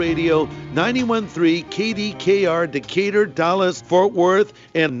Radio 91.3 KDKR Decatur, Dallas, Fort Worth,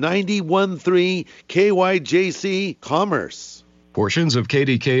 and 91.3 KYJC Commerce. Portions of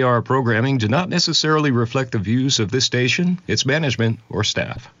KDKR programming do not necessarily reflect the views of this station, its management, or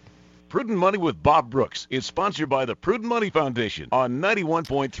staff. Prudent Money with Bob Brooks is sponsored by the Prudent Money Foundation on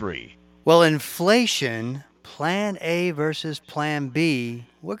 91.3. Well, inflation, Plan A versus Plan B,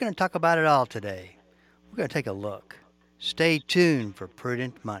 we're going to talk about it all today. We're going to take a look. Stay tuned for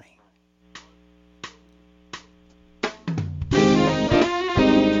Prudent Money.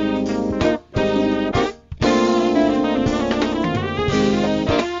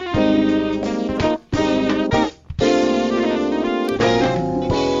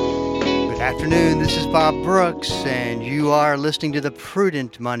 Afternoon, this is Bob Brooks, and you are listening to the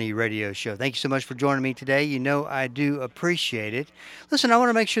Prudent Money Radio Show. Thank you so much for joining me today. You know I do appreciate it. Listen, I want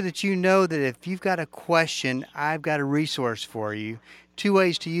to make sure that you know that if you've got a question, I've got a resource for you. Two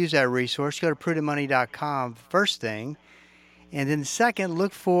ways to use that resource. Go to prudentmoney.com first thing, and then second,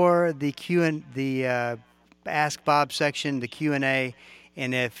 look for the Ask Bob section, the Q&A.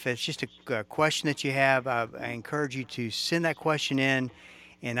 And if it's just a question that you have, I encourage you to send that question in,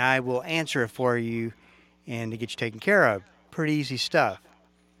 and I will answer it for you and to get you taken care of. Pretty easy stuff.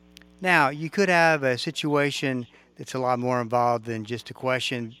 Now, you could have a situation that's a lot more involved than just a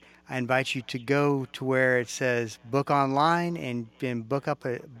question. I invite you to go to where it says book online and then book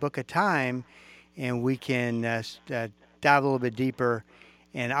a time, and we can dive a little bit deeper.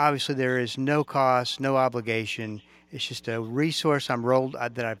 And obviously there is no cost, no obligation. It's just a resource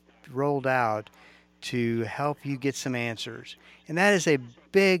that I've rolled out to help you get some answers. And that is a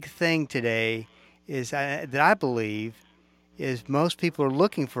big thing today, that I believe is most people are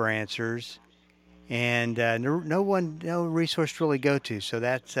looking for answers, and no resource to really go to. So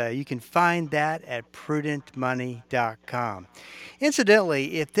that's you can find that at prudentmoney.com.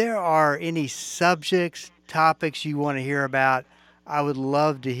 Incidentally, if there are any topics you want to hear about, I would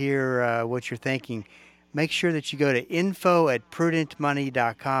love to hear what you're thinking. Make sure that you go to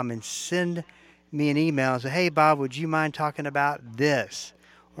info@prudentmoney.com and send me an email and say, hey, Bob, would you mind talking about this?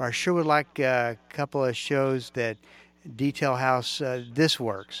 Or I sure would like a couple of shows that detail how this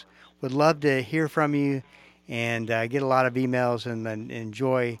works. Would love to hear from you and get a lot of emails and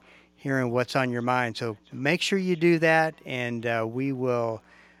enjoy hearing what's on your mind. So make sure you do that, and we will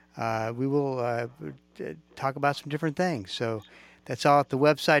talk about some different things. So that's all at the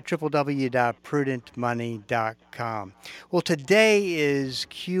website, www.prudentmoney.com. Well, today is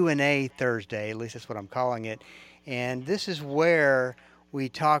Q&A Thursday, at least that's what I'm calling it. And this is where we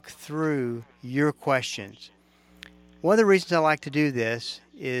talk through your questions. One of the reasons I like to do this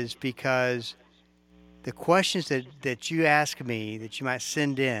is because the questions that you ask me, that you might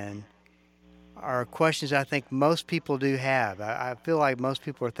send in, are questions I think most people do have. I feel like most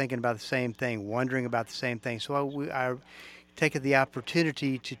people are thinking about the same thing, wondering about the same thing. So I take the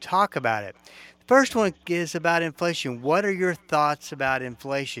opportunity to talk about it. The first one is about inflation. What are your thoughts about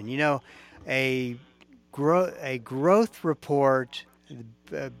inflation? You know, a growth report,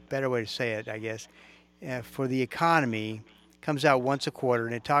 a better way to say it, I guess, for the economy comes out once a quarter,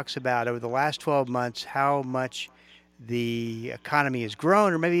 and it talks about over the last 12 months how much the economy has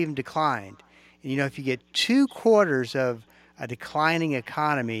grown or maybe even declined. And, you know, if you get 2 quarters of a declining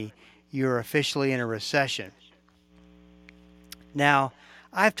economy, you're officially in a recession. Now,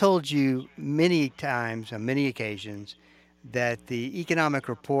 I've told you many times, on many occasions, that the economic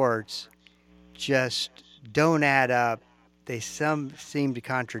reports just don't add up. Some seem to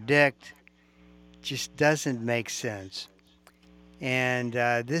contradict, just doesn't make sense. And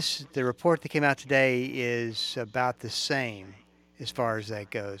the report that came out today is about the same as far as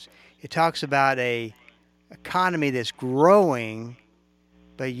that goes. It talks about a economy that's growing,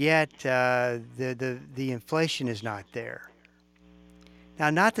 but yet the inflation is not there. Now,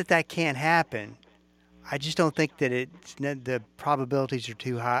 not that can't happen. I just don't think that the probabilities are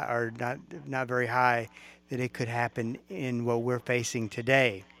too high, or not very high, that it could happen in what we're facing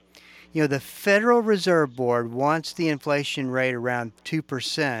today. You know, the Federal Reserve Board wants the inflation rate around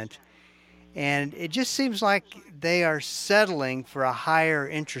 2%, and it just seems like they are settling for a higher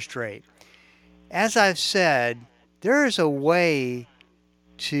interest rate. As I've said, there is a way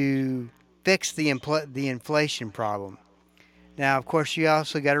to fix the inflation problem. Now, of course, you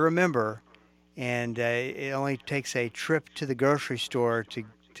also got to remember, and it only takes a trip to the grocery store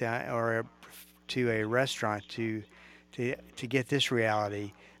or to a restaurant to get this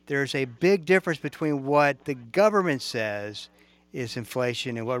reality. There's a big difference between what the government says is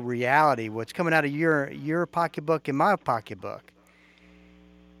inflation and what's coming out of your pocketbook and my pocketbook.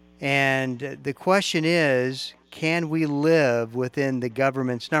 And the question is, can we live within the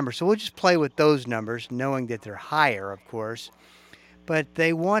government's numbers? So we'll just play with those numbers, knowing that they're higher, of course. But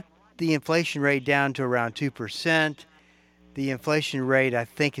they want the inflation rate down to around 2%. The inflation rate, I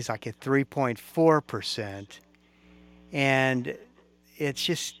think, is like at 3.4%. And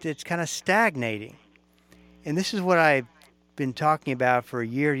it's kind of stagnating. And this is what I've been talking about for a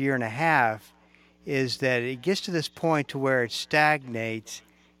year and a half, is that it gets to this point to where it stagnates,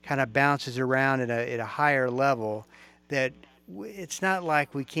 kind of bounces around at a higher level, that it's not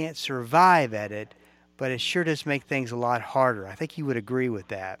like we can't survive at it, but it sure does make things a lot harder. I think you would agree with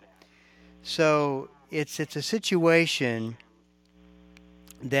that. So it's a situation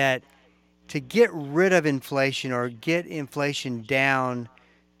that to get rid of inflation or get inflation down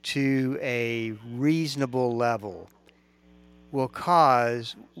to a reasonable level will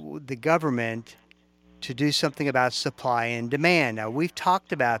cause the government to do something about supply and demand. Now, we've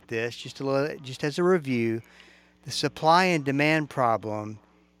talked about this just as a review. The supply and demand problem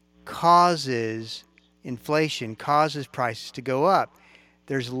causes inflation, causes prices to go up.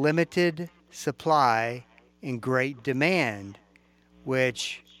 There's limited supply and great demand,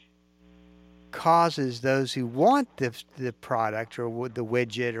 which causes those who want the product or the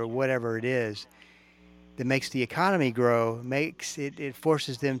widget or whatever it is that makes the economy grow, it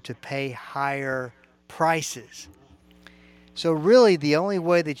forces them to pay higher prices. So really the only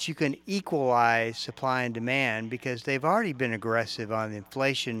way that you can equalize supply and demand, because they've already been aggressive on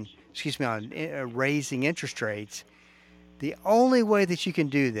raising interest rates, the only way that you can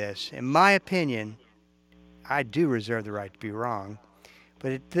do this, in my opinion, I do reserve the right to be wrong,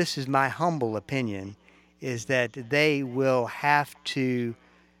 but this is my humble opinion, is that they will have to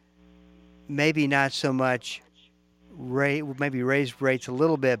maybe not so much maybe raise rates a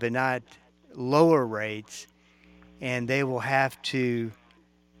little bit, but not lower rates, and they will have to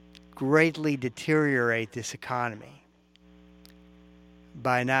greatly deteriorate this economy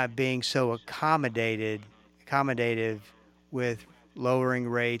by not being so accommodative with lowering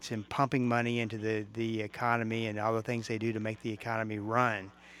rates and pumping money into the economy and all the things they do to make the economy run.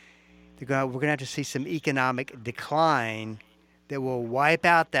 We're going to have to see some economic decline that will wipe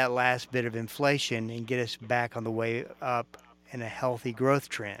out that last bit of inflation and get us back on the way up in a healthy growth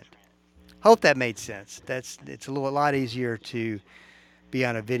trend. Hope that made sense. It's a lot easier to be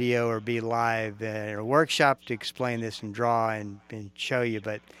on a video or be live in a workshop to explain this and draw and show you,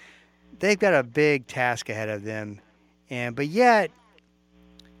 but they've got a big task ahead of them. But yet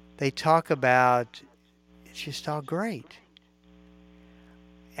they talk about it's just all great.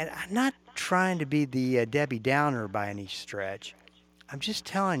 And I'm not trying to be the Debbie Downer by any stretch. I'm just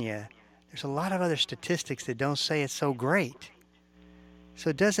telling you, there's a lot of other statistics that don't say it's so great. So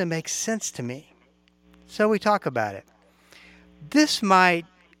it doesn't make sense to me. So we talk about it. This really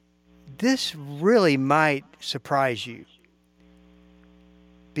might surprise you,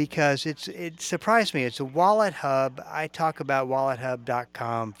 because it surprised me. It's a wallet hub. I talk about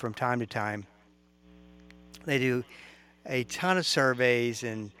wallethub.com from time to time. They do a ton of surveys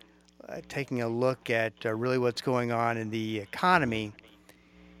and taking a look at really what's going on in the economy.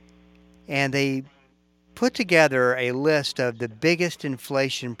 And they put together a list of the biggest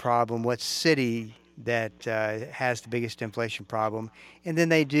inflation problem, what city that has the biggest inflation problem. And then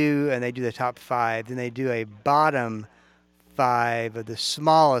they do the top 5. Then they do a bottom 5 of the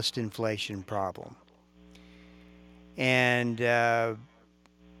smallest inflation problem. And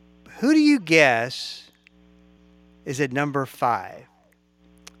who do you guess is at number 5?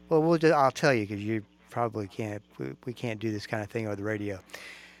 Well, I'll tell you, because you probably can't. We can't do this kind of thing over the radio.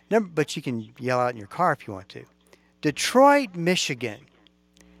 But you can yell out in your car if you want to. Detroit, Michigan.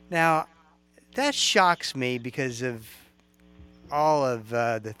 Now, that shocks me because of all of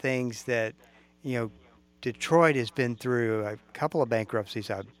the things that, Detroit has been through. A couple of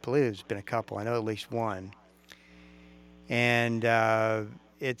bankruptcies. I believe there's been a couple. I know at least one. And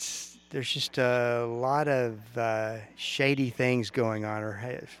there's just a lot of shady things going on,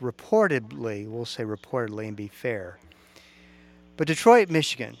 or reportedly, we'll say reportedly and be fair. But Detroit,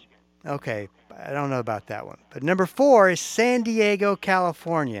 Michigan, okay, I don't know about that one. But number 4 is San Diego,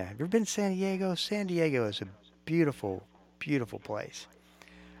 California. Have you ever been to San Diego? San Diego is a beautiful, beautiful place.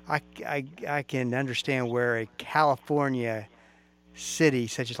 I can understand where a California city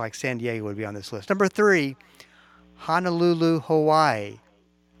such as like San Diego would be on this list. Number 3, Honolulu, Hawaii.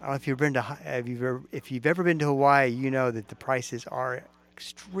 I don't know if you've ever been to Hawaii, you know that the prices are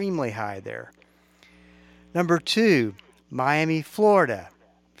extremely high there. Number 2, Miami, Florida.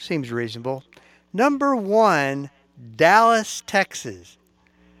 Seems reasonable. Number 1, Dallas, Texas.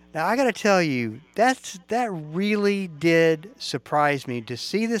 Now, I got to tell you, that really did surprise me to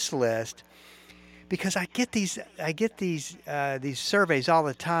see this list, because I get these surveys all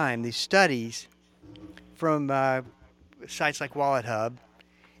the time, these studies from sites like Wallet Hub,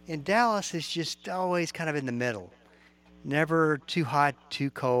 and Dallas is just always kind of in the middle. Never too hot, too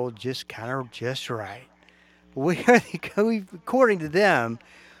cold, just right. According to them,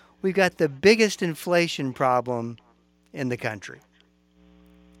 we've got the biggest inflation problem in the country.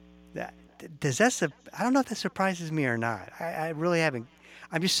 I don't know if that surprises me or not. I really haven't.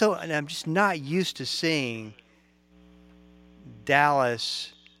 I'm just not used to seeing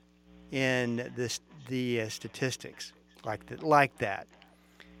Dallas in the statistics like that.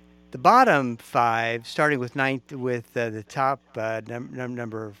 The bottom five, starting with the top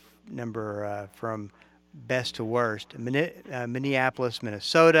number from best to worst: Minneapolis,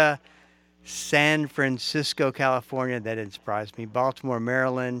 Minnesota; San Francisco, California. That didn't surprise me. Baltimore,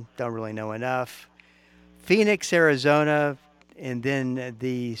 Maryland. Don't really know enough. Phoenix, Arizona, and then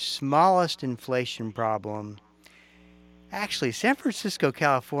the smallest inflation problem. Actually, San Francisco,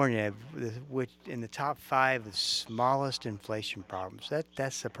 California, which in the top five of the smallest inflation problems.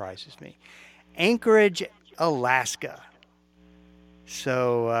 That surprises me. Anchorage, Alaska.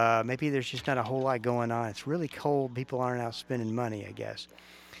 So maybe there's just not a whole lot going on. It's really cold. People aren't out spending money, I guess.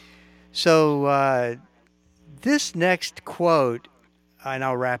 So this next quote, and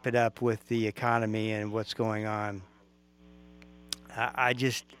I'll wrap it up with the economy and what's going on. I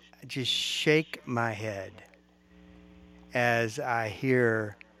just shake my head as I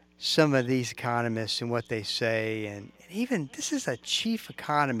hear some of these economists and what they say, and even this is a chief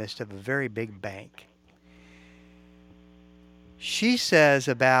economist of a very big bank. She says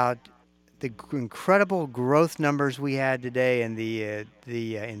about the incredible growth numbers we had today and the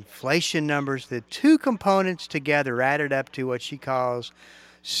inflation numbers, the two components together added up to what she calls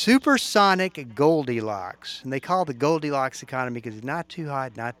supersonic Goldilocks. And they call it the Goldilocks economy because it's not too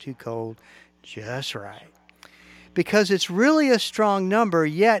hot, not too cold, just right. Because it's really a strong number,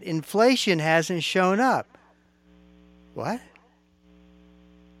 yet inflation hasn't shown up. What?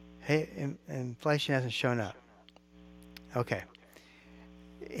 Hey, inflation hasn't shown up. Okay.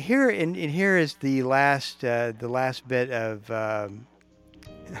 Here is the last bit of.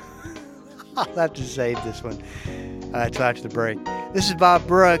 I'll have to save this one till after the break. This is Bob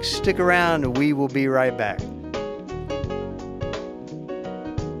Brooks. Stick around, and we will be right back.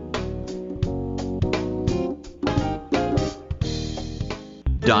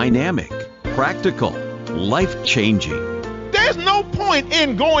 Dynamic, practical, life-changing. There's no point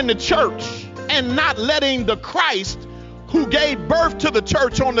in going to church and not letting the Christ who gave birth to the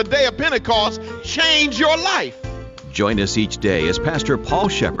church on the day of Pentecost change your life. Join us each day as Pastor Paul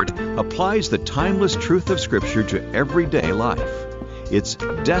Shepherd applies the timeless truth of Scripture to everyday life. It's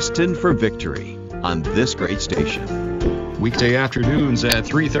Destined for Victory on this great station. Weekday afternoons at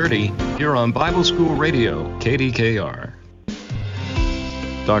 3:30 here on Bible School Radio, KDKR.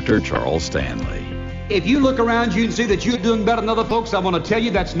 Dr. Charles Stanley. If you look around you and see that you're doing better than other folks, I want to tell you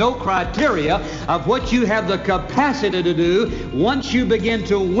that's no criteria of what you have the capacity to do once you begin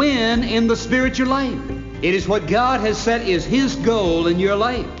to win in the spiritual life. It is what God has set is His goal in your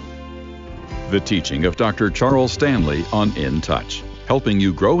life. The teaching of Dr. Charles Stanley on In Touch, helping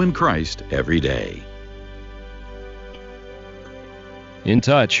you grow in Christ every day. In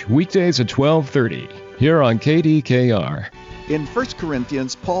Touch, weekdays at 12:30 here on KDKR. In 1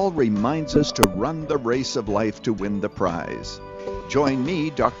 Corinthians, Paul reminds us to run the race of life to win the prize. Join me,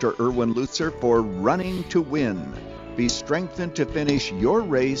 Dr. Erwin Lutzer, for Running to Win. Be strengthened to finish your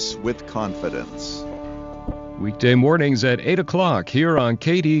race with confidence. Weekday mornings at 8 o'clock here on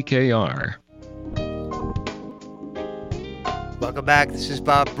KDKR. Welcome back. This is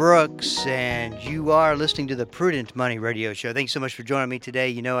Bob Brooks, and you are listening to the Prudent Money Radio Show. Thanks so much for joining me today.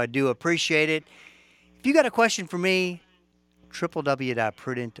 You know I do appreciate it. If you got a question for me,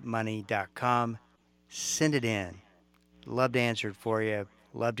 www.prudentmoney.com. Send it in. Love to answer it for you.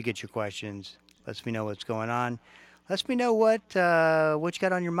 Love to get your questions. Lets me know what's going on. Lets me know what you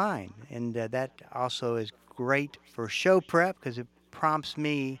got on your mind. And that also is great for show prep because it prompts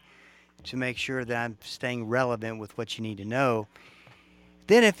me to make sure that I'm staying relevant with what you need to know.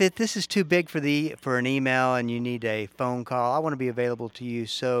 Then if this is too big for an email and you need a phone call, I want to be available to you.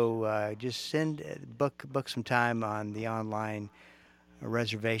 So just book some time on the online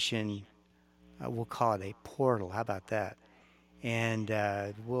reservation. We'll call it a portal. How about that? And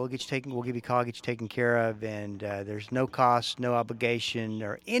we'll give you a call, get you taken care of. And there's no cost, no obligation,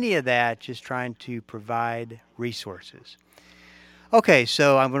 or any of that. Just trying to provide resources. Okay,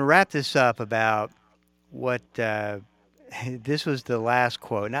 so I'm going to wrap this up about what. This was the last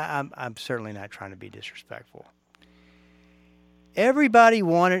quote. Now, I'm certainly not trying to be disrespectful. Everybody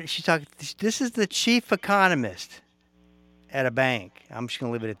wanted, she's talking, this is the chief economist at a bank. I'm just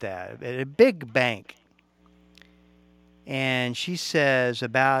going to leave it at that. At a big bank. And she says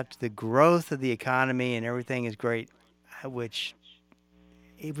about the growth of the economy and everything is great, which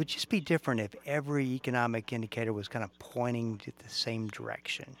it would just be different if every economic indicator was kind of pointing to the same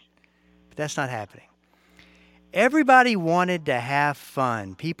direction. But that's not happening. Everybody wanted to have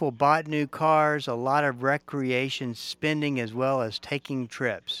fun. People bought new cars, a lot of recreation spending as well as taking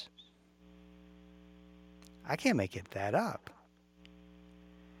trips. I can't make it that up.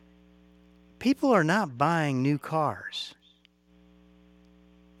 People are not buying new cars.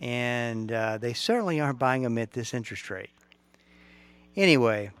 And they certainly aren't buying them at this interest rate.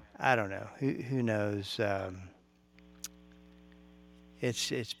 Anyway, I don't know. Who knows?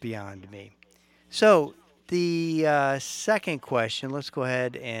 It's beyond me. So the second question, let's go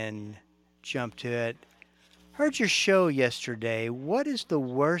ahead and jump to it. Heard your show yesterday. What is the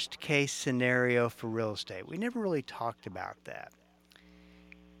worst case scenario for real estate? We never really talked about that.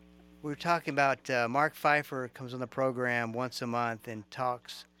 We were talking about Mark Pfeiffer comes on the program once a month and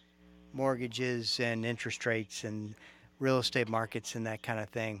talks mortgages and interest rates and real estate markets and that kind of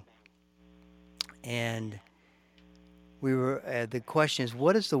thing. And we were the question is,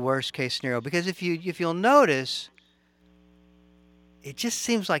 what is the worst case scenario? Because if you'll notice, it just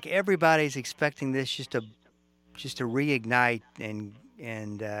seems like everybody's expecting this just to reignite and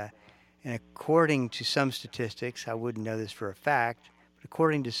according to some statistics, I wouldn't know this for a fact, but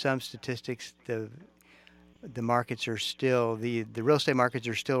according to some statistics, the markets are still the real estate markets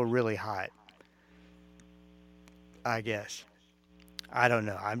are still really hot. I guess. I don't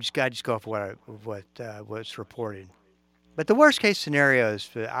know. I just go off what's reported. But the worst case scenario is,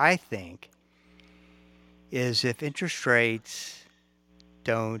 I think, is if interest rates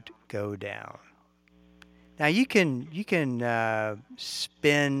don't go down. Now you can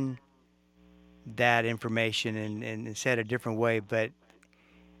spin that information and say it a different way, but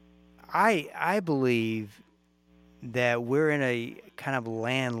I believe that we're in a kind of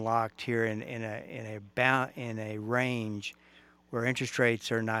landlocked here in a range where interest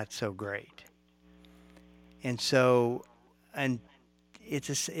rates are not so great, and it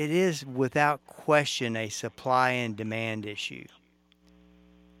is without question a supply and demand issue,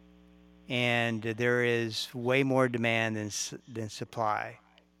 and there is way more demand than supply.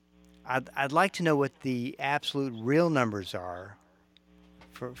 I'd like to know what the absolute real numbers are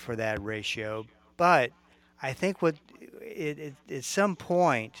for that ratio, but I think at some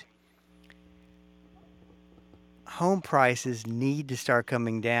point, home prices need to start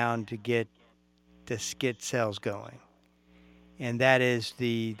coming down to get sales going, and that is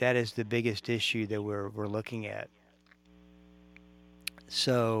the biggest issue that we're looking at.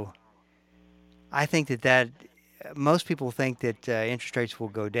 So, I think that most people think that interest rates will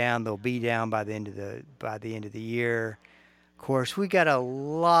go down. They'll be down by the end of the year. Of course, we got a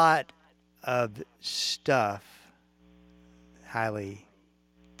lot of stuff, highly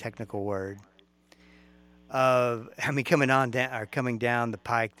technical word, coming down the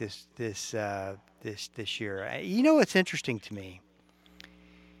pike this year. You know what's interesting to me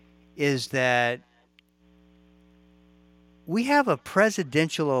is that we have a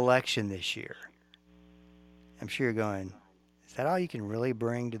presidential election this year. I'm sure you're going, is that all you can really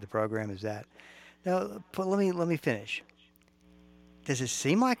bring to the program? Is that? No, but let me finish. Does it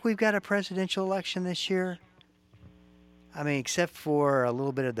seem like we've got a presidential election this year? I mean, except for a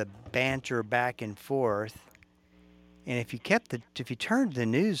little bit of the banter back and forth, and if you turned the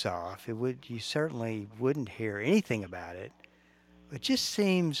news off, you certainly wouldn't hear anything about it. It just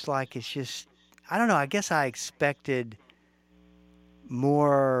seems like it's just, I don't know. I guess I expected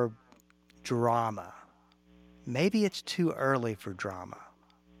more drama. Maybe it's too early for drama.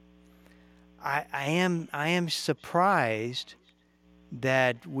 I am surprised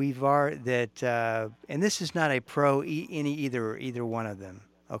that and this is not a pro either one of them.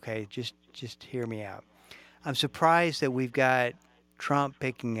 Okay, just hear me out. I'm surprised that we've got Trump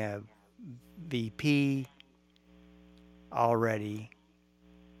picking a VP already,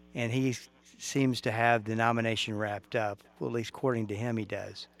 and he seems to have the nomination wrapped up. Well, at least according to him, he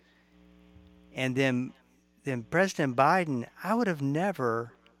does. And then President Biden, I would have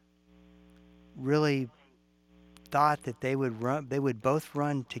never really thought that they would both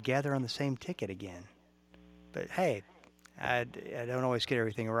run together on the same ticket again. But hey, I don't always get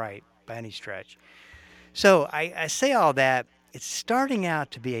everything right by any stretch. So I say all that. It's starting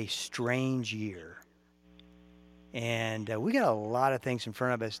out to be a strange year. And we got a lot of things in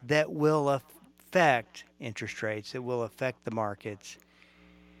front of us that will affect interest rates, that will affect the markets,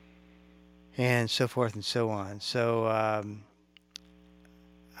 and so forth and so on. So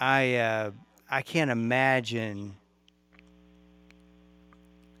I can't imagine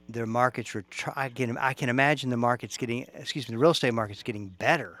the markets I can imagine the markets getting, the real estate market's getting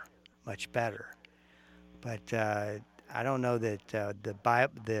better, much better. But I don't know that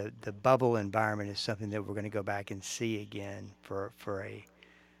the bubble environment is something that we're going to go back and see again for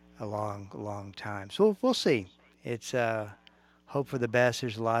a long time. So we'll see. It's hope for the best.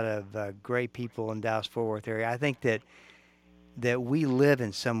 There's a lot of great people in Dallas-Fort Worth area. I think that we live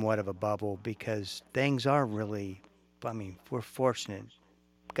in somewhat of a bubble because things are really, I mean, we're fortunate.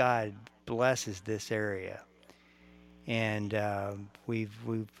 God blesses this area, and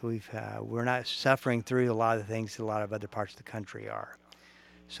we're not suffering through a lot of the things that a lot of other parts of the country are.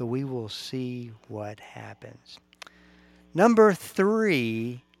 So we will see what happens. Number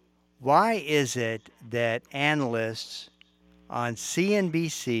 3, why is it that analysts on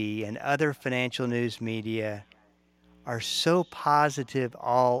CNBC and other financial news media are so positive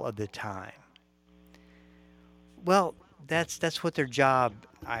all of the time? Well, that's what their job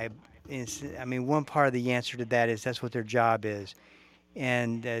is. I mean, one part of the answer to that is that's what their job is.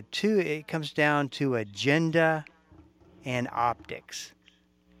 And 2, it comes down to agenda and optics.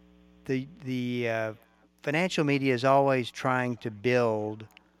 The financial media is always trying to build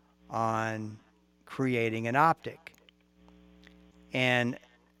on creating an optic. And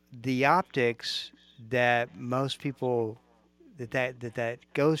the optics that most people that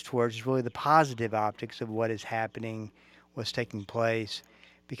goes towards is really the positive optics of what is happening, what's taking place,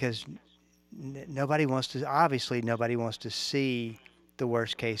 because nobody wants to see the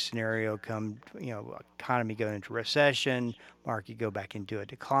worst case scenario come, economy go into recession, market go back into a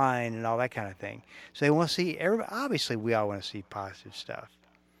decline, and all that kind of thing. So they want to see, obviously we all want to see positive stuff.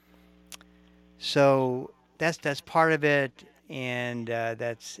 So that's part of it, and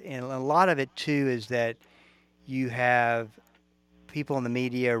and a lot of it too is that you have people in the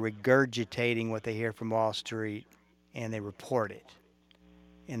media regurgitating what they hear from Wall Street, and they report it,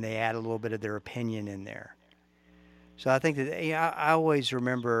 and they add a little bit of their opinion in there. So I think that I always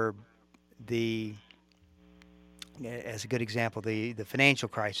remember as a good example, the financial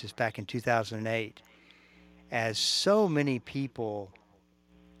crisis back in 2008, as so many people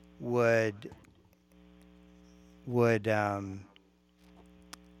would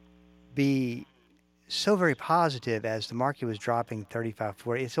be so very positive as the market was dropping 35,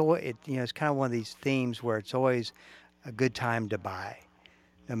 40. It's kind of one of these themes where it's always a good time to buy,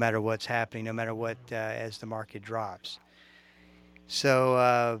 no matter what's happening, no matter what, as the market drops.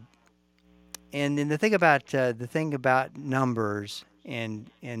 So, and then the thing about numbers and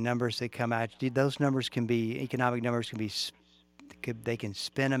numbers that come out, those numbers can be, economic numbers they can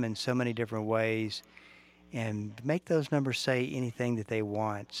spin them in so many different ways and make those numbers say anything that they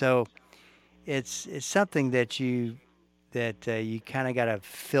want. So it's something that you kind of got to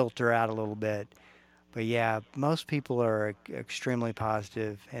filter out a little bit. But yeah, most people are extremely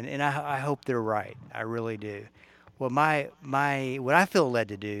positive, and I hope they're right. I really do. What what I feel led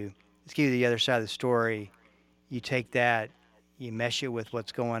to do is give you the other side of the story. You take that, you mesh it with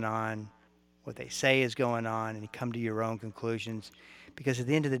what's going on, what they say is going on, and you come to your own conclusions. Because at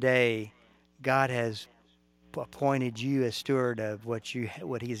the end of the day, God has appointed you as steward of what He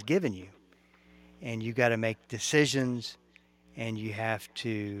has given you, and you got to make decisions, and you have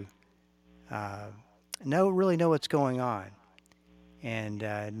to really know what's going on, and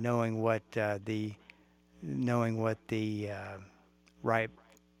knowing what the right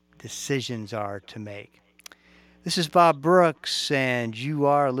decisions are to make. This is Bob Brooks, and you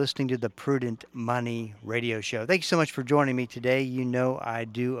are listening to the Prudent Money Radio Show. Thank you so much for joining me today. You know I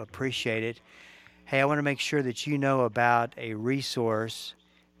do appreciate it. Hey, I want to make sure that you know about a resource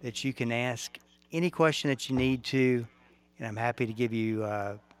that you can ask any question that you need to, and I'm happy to give you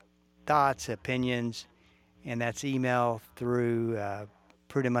thoughts, opinions, and that's email through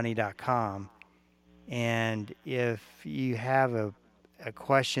prudentmoney.com. And if you have a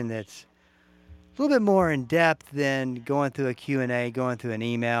question that's a little bit more in depth than going through a Q&A, going through an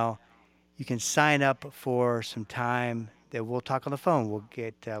email, you can sign up for some time that we'll talk on the phone. We'll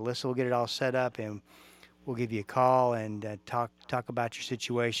get Alyssa will get it all set up, and we'll give you a call and talk about your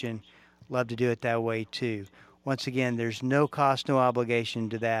situation. Love to do it that way too. Once again, there's no cost, no obligation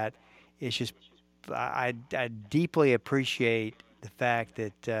to that. It's just I deeply appreciate the fact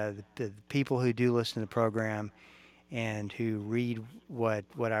that the people who do listen to the program and who read what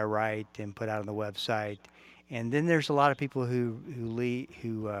I write and put out on the website, and then there's a lot of people who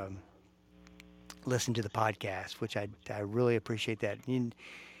listen to the podcast, which I really appreciate that.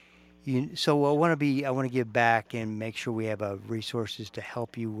 So I want to give back and make sure we have resources to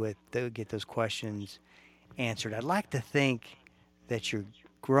help you get those questions answered. I'd like to think that you're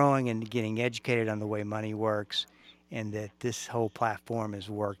growing and getting educated on the way money works, and that this whole platform is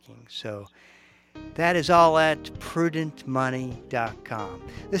working. So that is all at prudentmoney.com.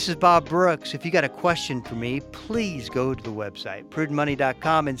 This is Bob Brooks. If you got a question for me, please go to the website,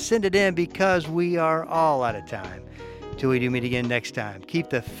 prudentmoney.com, and send it in, because we are all out of time. Till we do meet again next time, keep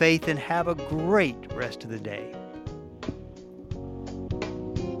the faith and have a great rest of the day.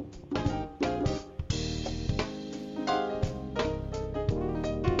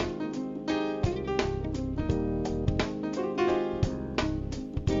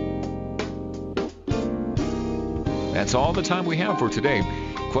 That's all the time we have for today.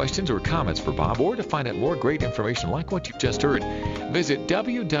 Questions or comments for Bob, or to find out more great information like what you've just heard, visit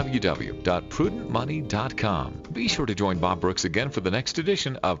www.prudentmoney.com. Be sure to join Bob Brooks again for the next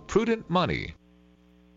edition of Prudent Money.